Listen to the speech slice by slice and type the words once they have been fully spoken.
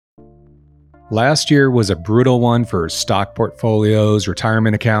Last year was a brutal one for stock portfolios,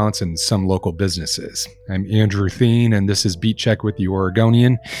 retirement accounts, and some local businesses. I'm Andrew Thien, and this is Beat Check with the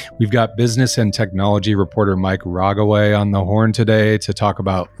Oregonian. We've got business and technology reporter Mike Rogaway on the horn today to talk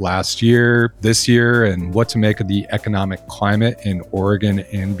about last year, this year, and what to make of the economic climate in Oregon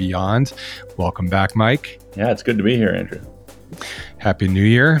and beyond. Welcome back, Mike. Yeah, it's good to be here, Andrew. Happy New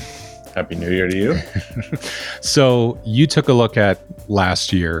Year. Happy New Year to you. So you took a look at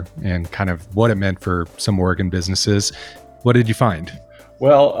last year and kind of what it meant for some Oregon businesses. What did you find?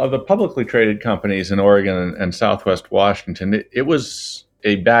 Well, of the publicly traded companies in Oregon and Southwest Washington, it was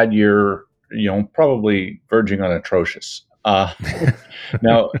a bad year, probably verging on atrocious.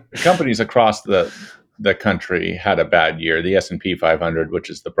 Now, companies across the country had a bad year. The S&P 500, which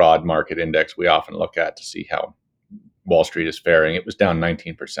is the broad market index we often look at to see how Wall Street is faring, it was down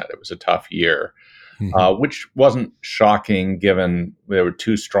 19%. It was a tough year, which wasn't shocking given there were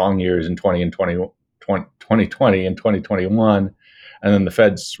two strong years in 2020 and 2021, and then the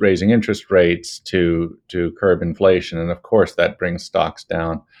Fed's raising interest rates to curb inflation. And of course, that brings stocks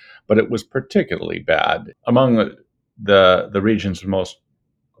down. But it was particularly bad. Among the region's most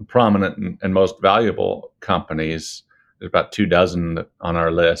prominent and most valuable companies, there's about 24 on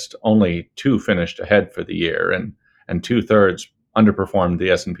our list. Only two finished ahead for the year, and 2/3 underperformed the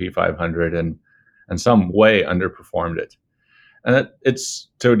S&P 500 and some way underperformed it. And it's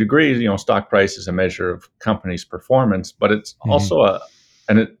to a degree, stock price is a measure of companies' performance, but it's also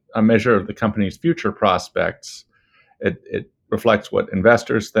a measure of the company's future prospects. It reflects what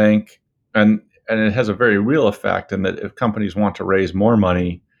investors think, and it has a very real effect in that if companies want to raise more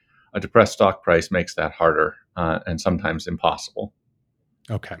money, a depressed stock price makes that harder and sometimes impossible.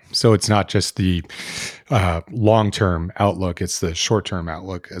 Okay. So it's not just the long-term outlook, it's the short-term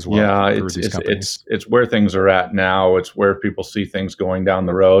outlook as well. Yeah, it's where things are at now. It's where people see things going down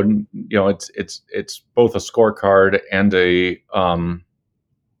the road. It's both a scorecard and a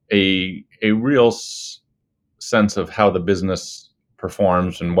real sense of how the business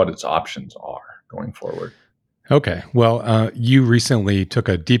performs and what its options are going forward. Okay. Well, you recently took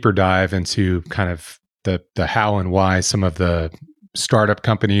a deeper dive into kind of the how and why some of the startup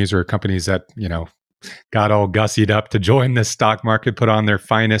companies or companies that, got all gussied up to join the stock market, put on their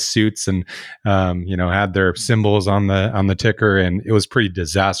finest suits and, had their symbols on the ticker. And it was pretty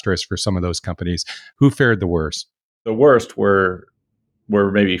disastrous for some of those companies. Who fared the worst? The worst were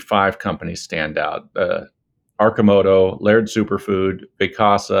maybe five companies stand out. Arcimoto, Laird Superfood,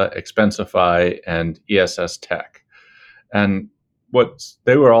 Vacasa, Expensify, and ESS Tech. And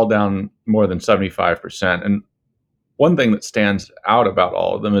they were all down more than 75%. And one thing that stands out about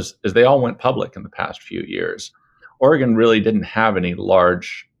all of them is they all went public in the past few years. Oregon really didn't have any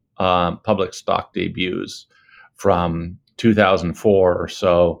large public stock debuts from 2004 or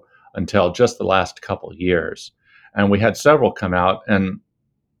so until just the last couple of years. And we had several come out, and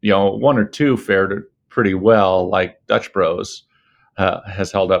one or two fared pretty well, like Dutch Bros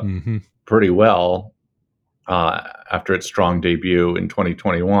has held up pretty well after its strong debut in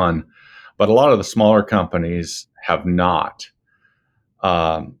 2021. But a lot of the smaller companies have not.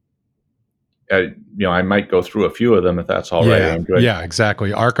 I might go through a few of them if that's all right, Andrew. Yeah,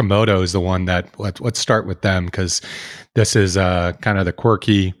 exactly. Arcimoto is the one that let's start with them, because this is kind of the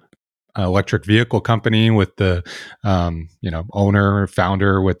quirky electric vehicle company with the owner,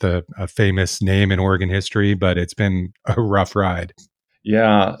 founder with a famous name in Oregon history, but it's been a rough ride.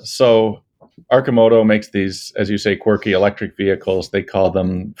 Yeah. So Arcimoto makes these, as you say, quirky electric vehicles. They call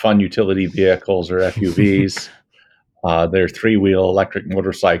them fun utility vehicles or FUVs. They're three-wheel electric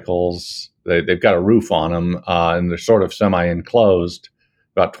motorcycles. They've got a roof on them, and they're sort of semi-enclosed,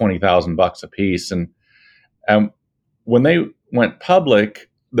 about $20,000 a piece. And when they went public,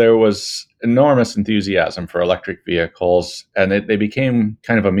 there was enormous enthusiasm for electric vehicles, and they became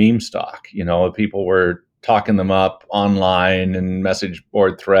kind of a meme stock. People were talking them up online and message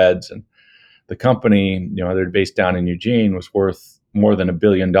board threads. And the company, they're based down in Eugene, was worth more than $1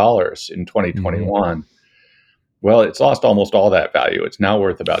 billion in 2021. Well, it's lost almost all that value. It's now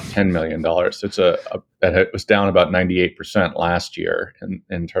worth about $10 million. It was down about 98% last year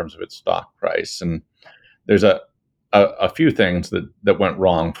in terms of its stock price. And there's a few things that went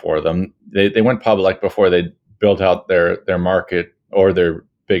wrong for them. They went public before they built out their market or their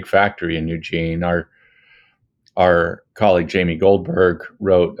big factory in Eugene. Our colleague Jamie Goldberg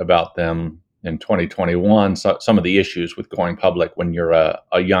wrote about them in 2021, some of the issues with going public when you're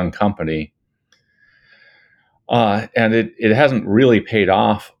a young company. And it hasn't really paid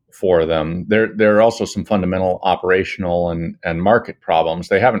off for them. There are also some fundamental operational and market problems.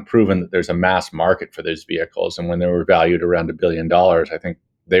 They haven't proven that there's a mass market for these vehicles. And when they were valued around $1 billion, I think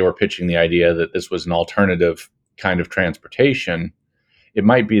they were pitching the idea that this was an alternative kind of transportation. It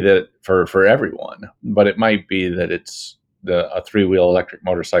might be that for everyone, but it might be that a three-wheel electric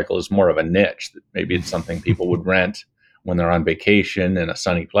motorcycle is more of a niche. That maybe it's something people would rent when they're on vacation in a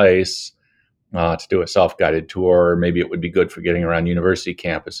sunny place to do a self-guided tour. Maybe it would be good for getting around university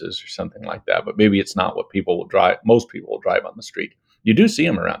campuses or something like that. But maybe it's not what people will drive. Most people will drive on the street. You do see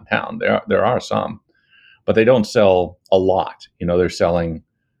them around town. There are some, but they don't sell a lot. They're selling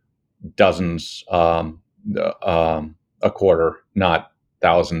dozens a quarter, not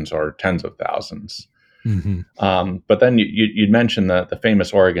thousands or tens of thousands. Mm-hmm. But then you'd mentioned the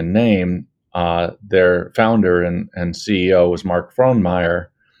famous Oregon name. Their founder and CEO was Mark Frohnmeyer,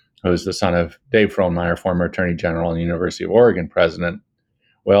 who was the son of Dave Frohnmeyer, former Attorney General and University of Oregon president.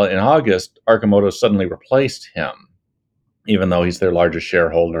 Well, in August, Arcimoto suddenly replaced him, even though he's their largest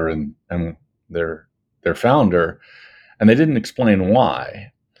shareholder and their founder. And they didn't explain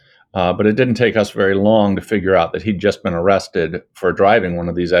why. But it didn't take us very long to figure out that he'd just been arrested for driving one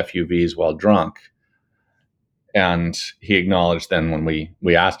of these FUVs while drunk. And he acknowledged then when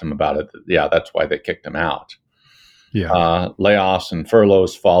we asked him about it, that, that's why they kicked him out. Yeah. Layoffs and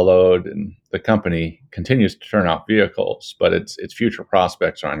furloughs followed, and the company continues to turn out vehicles, but its future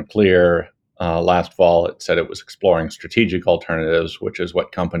prospects are unclear. Last fall, it said it was exploring strategic alternatives, which is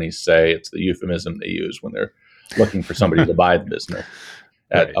what companies say. It's the euphemism they use when they're looking for somebody to buy the business.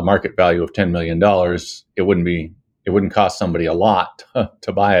 At a market value of $10 million, it wouldn't cost somebody a lot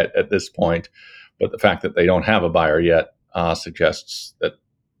to buy it at this point. But the fact that they don't have a buyer yet suggests that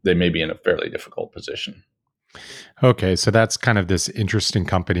they may be in a fairly difficult position. Okay, so that's kind of this interesting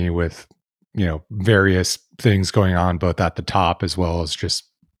company with, various things going on both at the top as well as just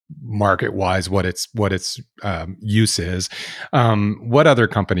market-wise what its use is. What other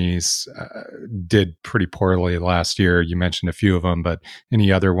companies did pretty poorly last year? You mentioned a few of them, but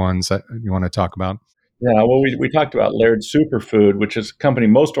any other ones that you want to talk about? Yeah, well, we talked about Laird Superfood, which is a company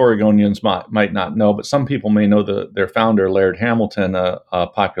most Oregonians might not know, but some people may know their founder, Laird Hamilton, a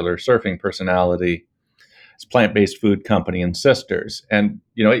popular surfing personality. It's a plant-based food company in Sisters, and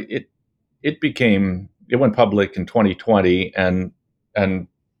it went public in 2020, and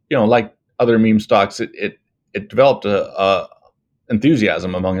like other meme stocks, it developed a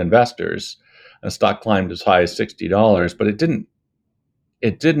enthusiasm among investors. The stock climbed as high as $60, but it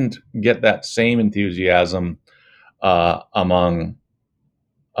didn't get that same enthusiasm among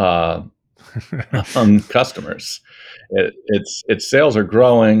customers. Its sales are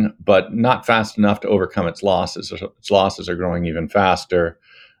growing, but not fast enough to overcome its losses. Its losses are growing even faster.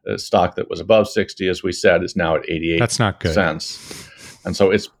 The stock that was above 60, as we said, is now at 88 That's not good. cents. And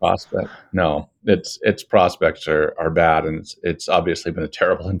so its prospects are bad, and it's obviously been a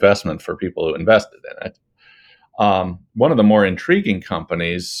terrible investment for people who invested in it. One of the more intriguing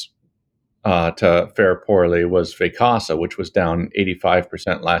companies to fare poorly was Vacasa, which was down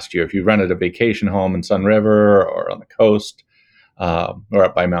 85% last year. If you rented a vacation home in Sun River or on the coast or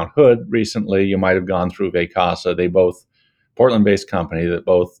up by Mount Hood recently, you might have gone through Vacasa. Portland-based company that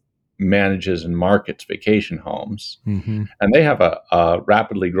both manages and markets vacation homes. Mm-hmm. And they have a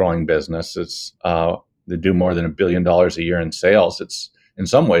rapidly growing business. They do more than $1 billion a year in sales. It's in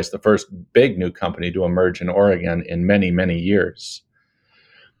some ways the first big new company to emerge in Oregon in many, many years.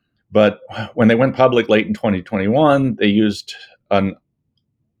 But when they went public late in 2021, they used a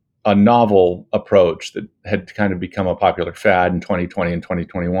novel approach that had kind of become a popular fad in 2020 and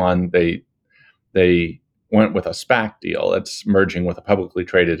 2021. They went with a SPAC deal. It's merging with a publicly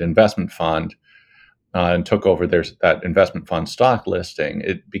traded investment fund and took over that investment fund stock listing.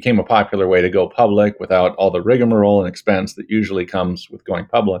 It became a popular way to go public without all the rigmarole and expense that usually comes with going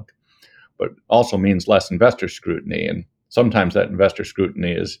public, but also means less investor scrutiny. And sometimes that investor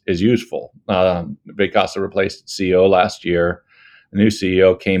scrutiny is useful. Vacasa replaced its CEO last year. The new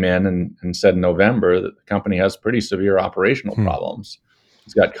CEO came in and said in November that the company has pretty severe operational problems.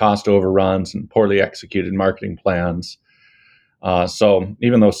 It's got cost overruns and poorly executed marketing plans. So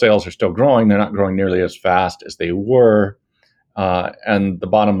even though sales are still growing, they're not growing nearly as fast as they were. And the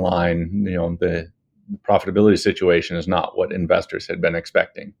bottom line, the profitability situation is not what investors had been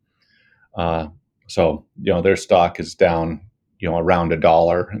expecting. So their stock is down, around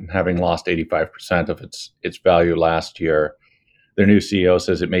 $1, and having lost 85% of its value last year. Their new CEO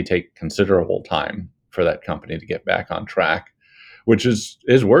says it may take considerable time for that company to get back on track, which is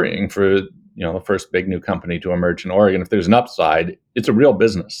worrying for the first big new company to emerge in Oregon. If there's an upside, it's a real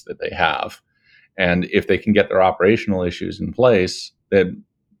business that they have, and if they can get their operational issues in place, then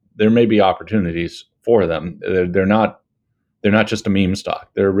there may be opportunities for them. They're not just a meme stock;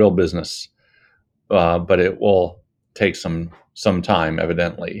 they're a real business, but it will take some time,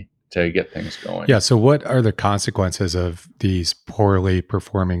 evidently, to get things going. Yeah. So, what are the consequences of these poorly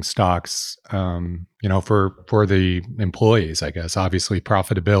performing stocks? For the employees, I guess. Obviously,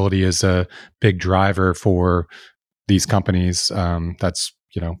 profitability is a big driver for these companies. That's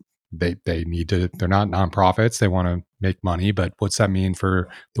they need to. They're not nonprofits. They want to make money, but what's that mean for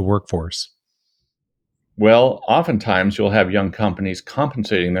the workforce? Well, oftentimes you'll have young companies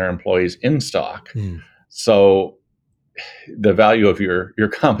compensating their employees in stock. Mm. So the value of your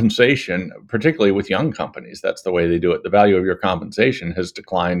compensation, particularly with young companies, that's the way they do it. The value of your compensation has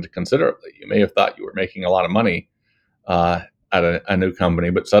declined considerably. You may have thought you were making a lot of money uh, at a new company,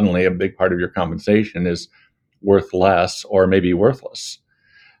 but suddenly a big part of your compensation is worth less or maybe worthless.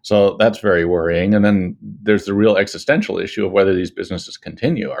 So that's very worrying. And then there's the real existential issue of whether these businesses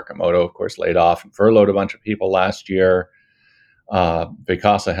continue. Arcimoto, of course, laid off and furloughed a bunch of people last year.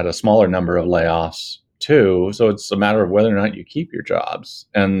 Vacasa had a smaller number of layoffs too. So it's a matter of whether or not you keep your jobs.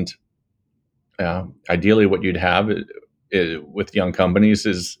 And ideally, what you'd have with young companies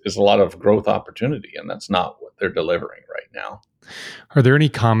is a lot of growth opportunity, and that's not what they're delivering right now. Are there any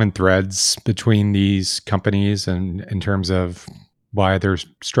common threads between these companies and in terms of why they're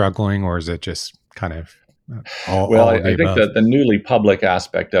struggling, or is it just kind of Well, all of the I think above? that the newly public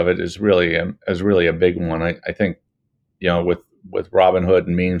aspect of it is really a big one. I think with Robinhood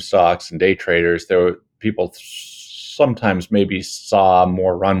and meme stocks and day traders, there were people sometimes maybe saw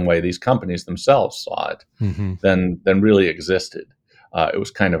more runway. These companies themselves saw it Hmm. than really existed. It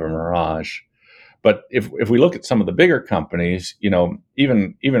was kind of a mirage. But if we look at some of the bigger companies,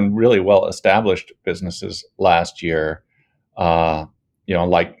 even really well established businesses last year, uh,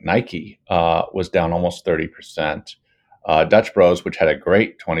 like Nike, was down almost 30%. Dutch Bros, which had a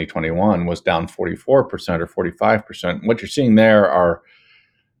great 2021, was down 44% or 45%. What you're seeing there are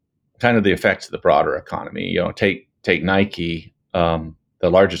kind of the effects of the broader economy. Take Nike, the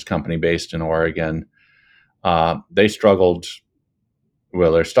largest company based in Oregon. They struggled.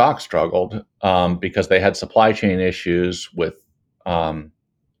 Well, their stock struggled because they had supply chain issues with um,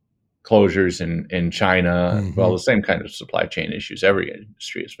 closures in China. Well, Hmm. the same kind of supply chain issues every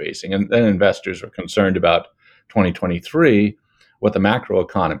industry is facing. And then investors are concerned about 2023, what the macro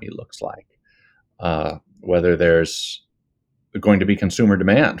economy looks like, whether there's going to be consumer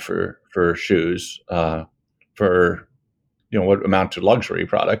demand for shoes, for what amount to luxury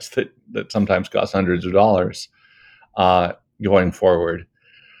products that sometimes cost hundreds of dollars going forward.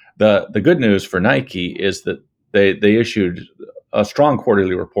 The good news for Nike is that they issued a strong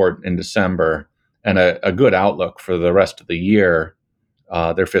quarterly report in December and a good outlook for the rest of the year.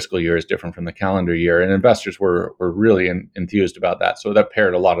 Their fiscal year is different from the calendar year, and investors were really enthused about that. So that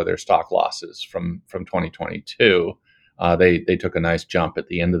paired a lot of their stock losses from 2022. They took a nice jump at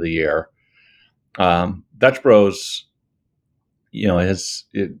the end of the year. Dutch Bros, is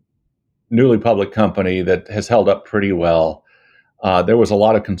a newly public company that has held up pretty well. There was a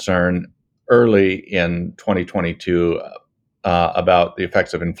lot of concern early in 2022 about the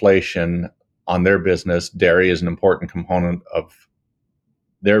effects of inflation on their business. Dairy is an important component of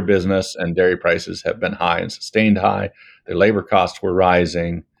their business, and dairy prices have been high and sustained high. Their labor costs were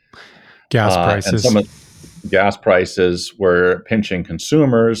rising, Gas and prices. some of gas prices were pinching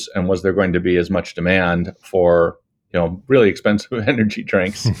consumers. And was there going to be as much demand for really expensive energy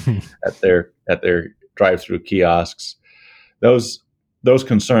drinks at their drive-through kiosks? Those those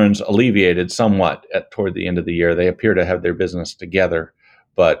concerns alleviated somewhat toward the end of the year. They appear to have their business together,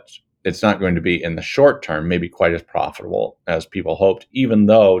 but it's not going to be in the short term maybe quite as profitable as people hoped, even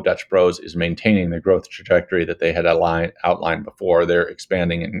though Dutch Bros is maintaining the growth trajectory that they had outlined before. They're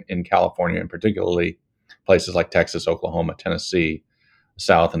expanding in California, and particularly places like Texas, Oklahoma, Tennessee,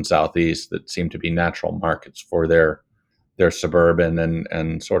 South and Southeast that seem to be natural markets for their suburban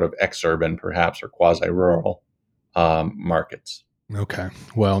and sort of exurban, perhaps, or quasi-rural markets. Okay.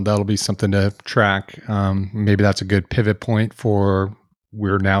 Well, that'll be something to track. Maybe that's a good pivot point for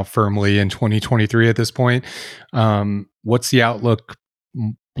we're now firmly in 2023 at this point. What's the outlook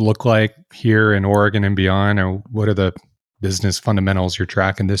look like here in Oregon and beyond? Or what are the business fundamentals you're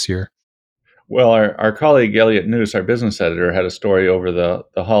tracking this year? Well, our colleague Elliot Noose, our business editor, had a story over the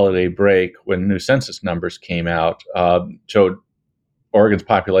holiday break when new census numbers came out, showed Oregon's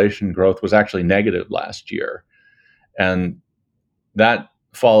population growth was actually negative last year. And that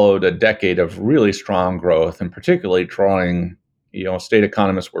followed a decade of really strong growth, and particularly drawing, state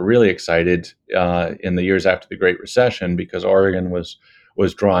economists were really excited in the years after the Great Recession because Oregon was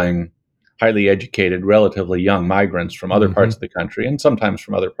drawing highly educated, relatively young migrants from other Hmm. parts of the country and sometimes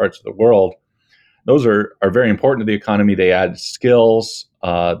from other parts of the world. Those are very important to the economy. They add skills,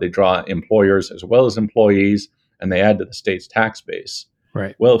 they draw employers as well as employees, and they add to the state's tax base.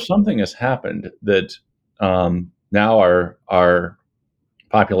 Right. Well, if something has happened that now our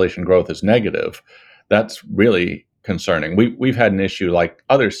population growth is negative, that's really concerning. We've had an issue like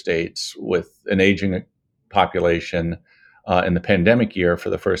other states with an aging population. In the pandemic year, for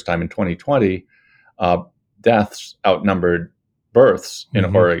the first time in 2020, deaths outnumbered births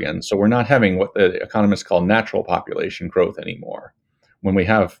in Oregon. So we're not having what the economists call natural population growth anymore. When we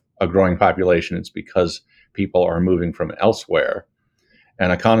have a growing population, it's because people are moving from elsewhere.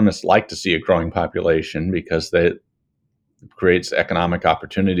 And economists like to see a growing population because that creates economic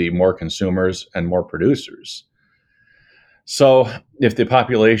opportunity, more consumers, and more producers. So if the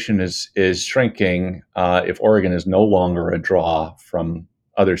population is shrinking, if Oregon is no longer a draw from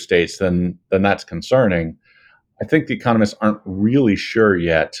other states, then that's concerning. I think the economists aren't really sure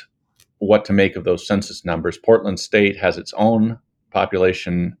yet what to make of those census numbers. Portland State has its own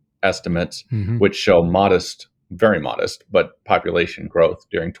population estimates, which show modest, very modest, but population growth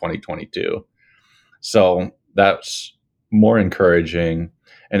during 2022. So that's more encouraging.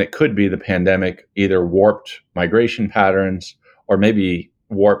 And it could be the pandemic either warped migration patterns or maybe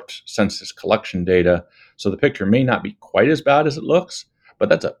warped census collection data. So the picture may not be quite as bad as it looks, but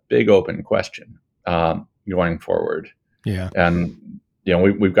that's a big open question going forward. Yeah. And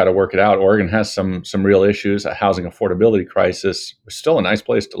we've got to work it out. Oregon has some real issues, a housing affordability crisis. It's still a nice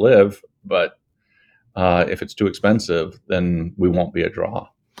place to live, but if it's too expensive, then we won't be a draw.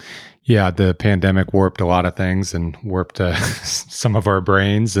 Yeah, the pandemic warped a lot of things and warped some of our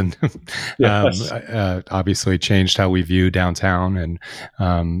brains, and Yes. Obviously changed how we view downtown and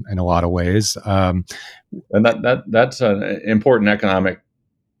in a lot of ways. And that's an important economic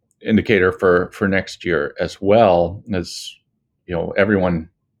indicator for next year as well. As everyone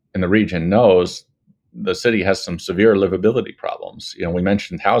in the region knows, the city has some severe livability problems. We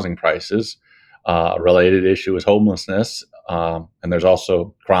mentioned housing prices. A related issue is homelessness, and there's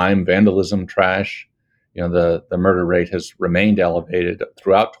also crime, vandalism, trash. The murder rate has remained elevated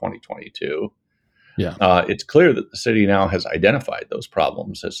throughout 2022. Yeah, it's clear that the city now has identified those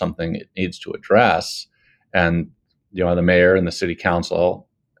problems as something it needs to address, and the mayor and the city council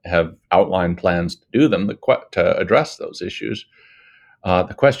have outlined plans to do them to address those issues.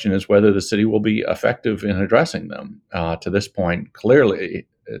 The question is whether the city will be effective in addressing them. To this point, clearly,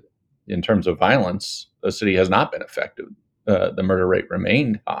 in terms of violence, the city has not been effective. The murder rate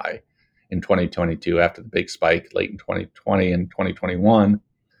remained high in 2022 after the big spike late in 2020 and 2021.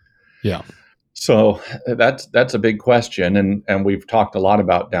 Yeah. So that's a big question, and we've talked a lot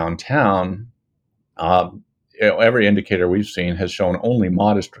about downtown. Every indicator we've seen has shown only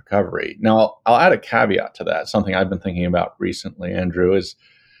modest recovery. Now, I'll add a caveat to that. Something I've been thinking about recently, Andrew, is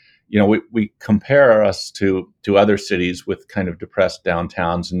we compare us to other cities with kind of depressed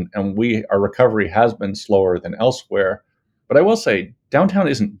downtowns, and our recovery has been slower than elsewhere. But I will say downtown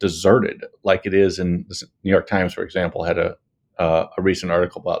isn't deserted like it is in the New York Times, for example, had a recent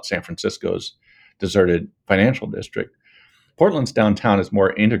article about San Francisco's deserted financial district. Portland's downtown is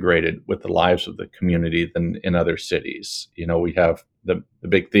more integrated with the lives of the community than in other cities. We have the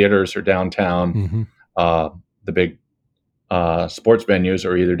big theaters are downtown, the big sports venues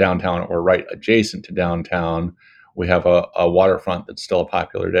are either downtown or right adjacent to downtown. We have a waterfront that's still a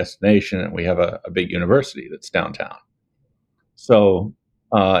popular destination, and we have a big university that's downtown. So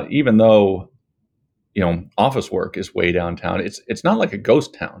even though office work is way downtown, it's not like a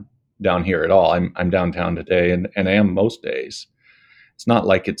ghost town down here at all. I'm downtown today, and I am most days. It's not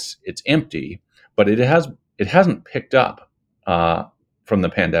like it's empty, but it hasn't picked up from the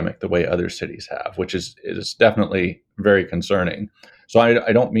pandemic the way other cities have, which is definitely very concerning. So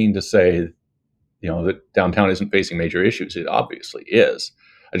I don't mean to say that downtown isn't facing major issues. It obviously is.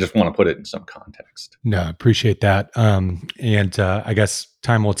 I just want to put it in some context. No, I appreciate that. And I guess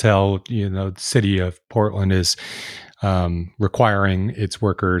time will tell. The city of Portland is requiring its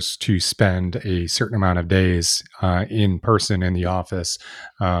workers to spend a certain amount of days in person in the office.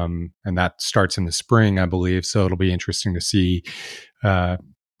 And that starts in the spring, I believe. So it'll be interesting to see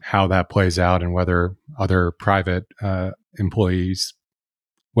how that plays out and whether other private employers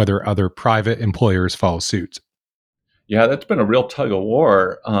follow suit. Yeah, that's been a real tug of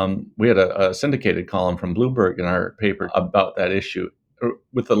war. We had a syndicated column from Bloomberg in our paper about that issue.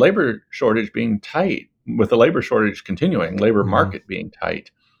 With the labor shortage being tight, with the labor shortage continuing, labor market being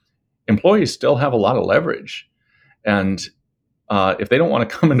tight, employees still have a lot of leverage. And if they don't want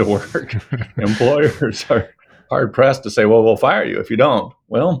to come into work, employers are hard pressed to say, well, we'll fire you if you don't.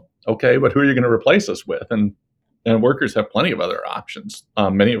 Well, okay, but who are you going to replace us with? And workers have plenty of other options,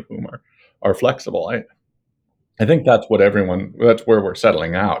 many of whom are flexible. I think that's where we're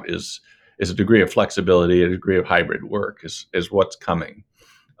settling out is a degree of flexibility, a degree of hybrid work is what's coming.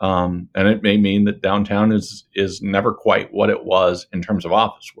 And it may mean that downtown is never quite what it was in terms of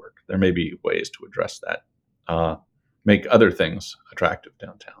office work. There may be ways to address that, make other things attractive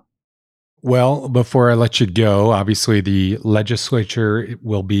downtown. Well, before I let you go, obviously the legislature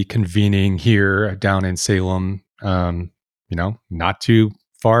will be convening here down in Salem, not too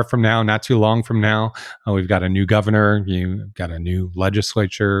far from now, not too long from now. We've got a new governor, you've got a new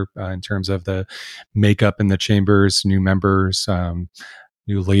legislature in terms of the makeup in the chambers, new members,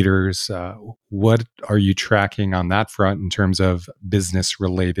 new leaders. What are you tracking on that front in terms of business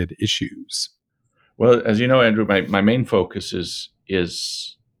related issues? Well, as you know, Andrew, my main focus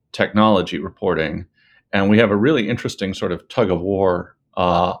is technology reporting, and we have a really interesting sort of tug of war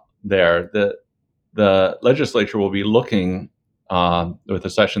there. The legislature will be looking with a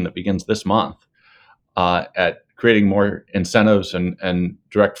session that begins this month at creating more incentives and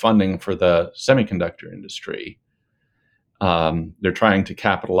direct funding for the semiconductor industry. They're trying to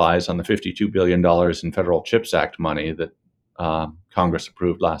capitalize on the $52 billion in federal CHIPS Act money that Congress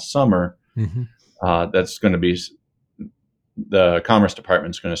approved last summer. Mm-hmm. That's going to be, the Commerce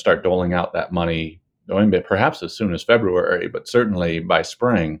Department is going to start doling out that money, perhaps as soon as February, but certainly by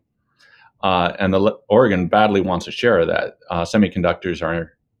spring. And Oregon badly wants a share of that. Semiconductors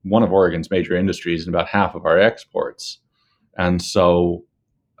are one of Oregon's major industries and about half of our exports. And so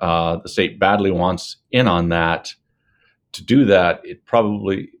the state badly wants in on that. To do that, it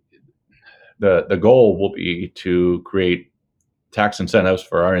probably, the goal will be to create tax incentives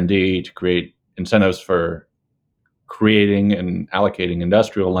for R&D, to create incentives for creating and allocating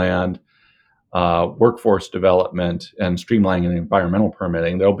industrial land, workforce development, and streamlining environmental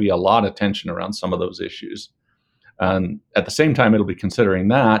permitting. There'll be a lot of tension around some of those issues. And at the same time, it'll be considering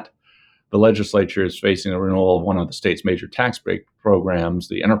that the legislature is facing a renewal of one of the state's major tax break programs,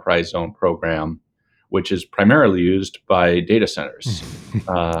 the Enterprise Zone program, which is primarily used by data centers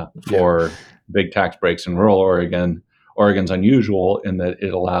for big tax breaks in rural Oregon. Oregon's unusual in that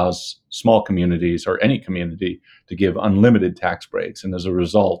it allows small communities or any community to give unlimited tax breaks. And as a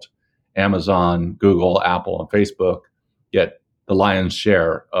result, Amazon, Google, Apple, and Facebook get the lion's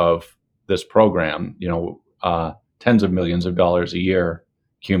share of this program, tens of millions of dollars a year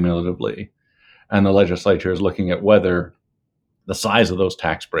cumulatively. And the legislature is looking at whether the size of those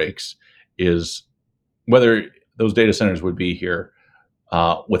tax breaks is, whether those data centers would be here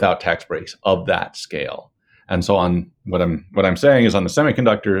without tax breaks of that scale. And so on what I'm saying is on the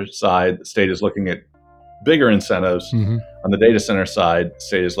semiconductor side, the state is looking at bigger incentives. Mm-hmm. On the data center side, the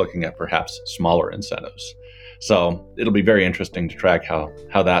state is looking at perhaps smaller incentives. So it'll be very interesting to track how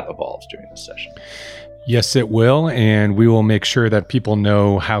that evolves during this session. Yes, it will. And we will make sure that people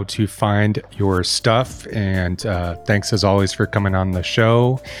know how to find your stuff. And thanks as always for coming on the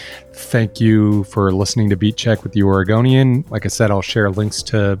show. Thank you for listening to Beat Check with the Oregonian. Like I said, I'll share links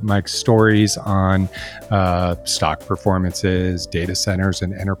to Mike's stories on stock performances, data centers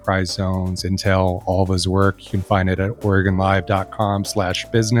and enterprise zones, Intel, all of his work. You can find it at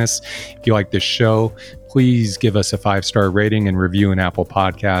OregonLive.com/business. If you like this show, please give us a 5-star rating and review in Apple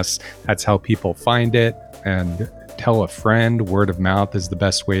Podcasts. That's how people find it. And tell a friend. Word of mouth is the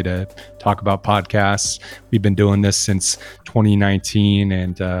best way to talk about podcasts. We've been doing this since 2019,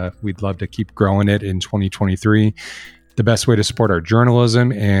 and we'd love to keep growing it in 2023. The best way to support our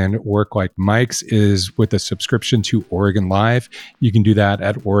journalism and work like Mike's is with a subscription to Oregon Live. You can do that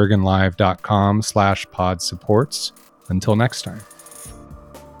at OregonLive.com/pod supports. Until next time.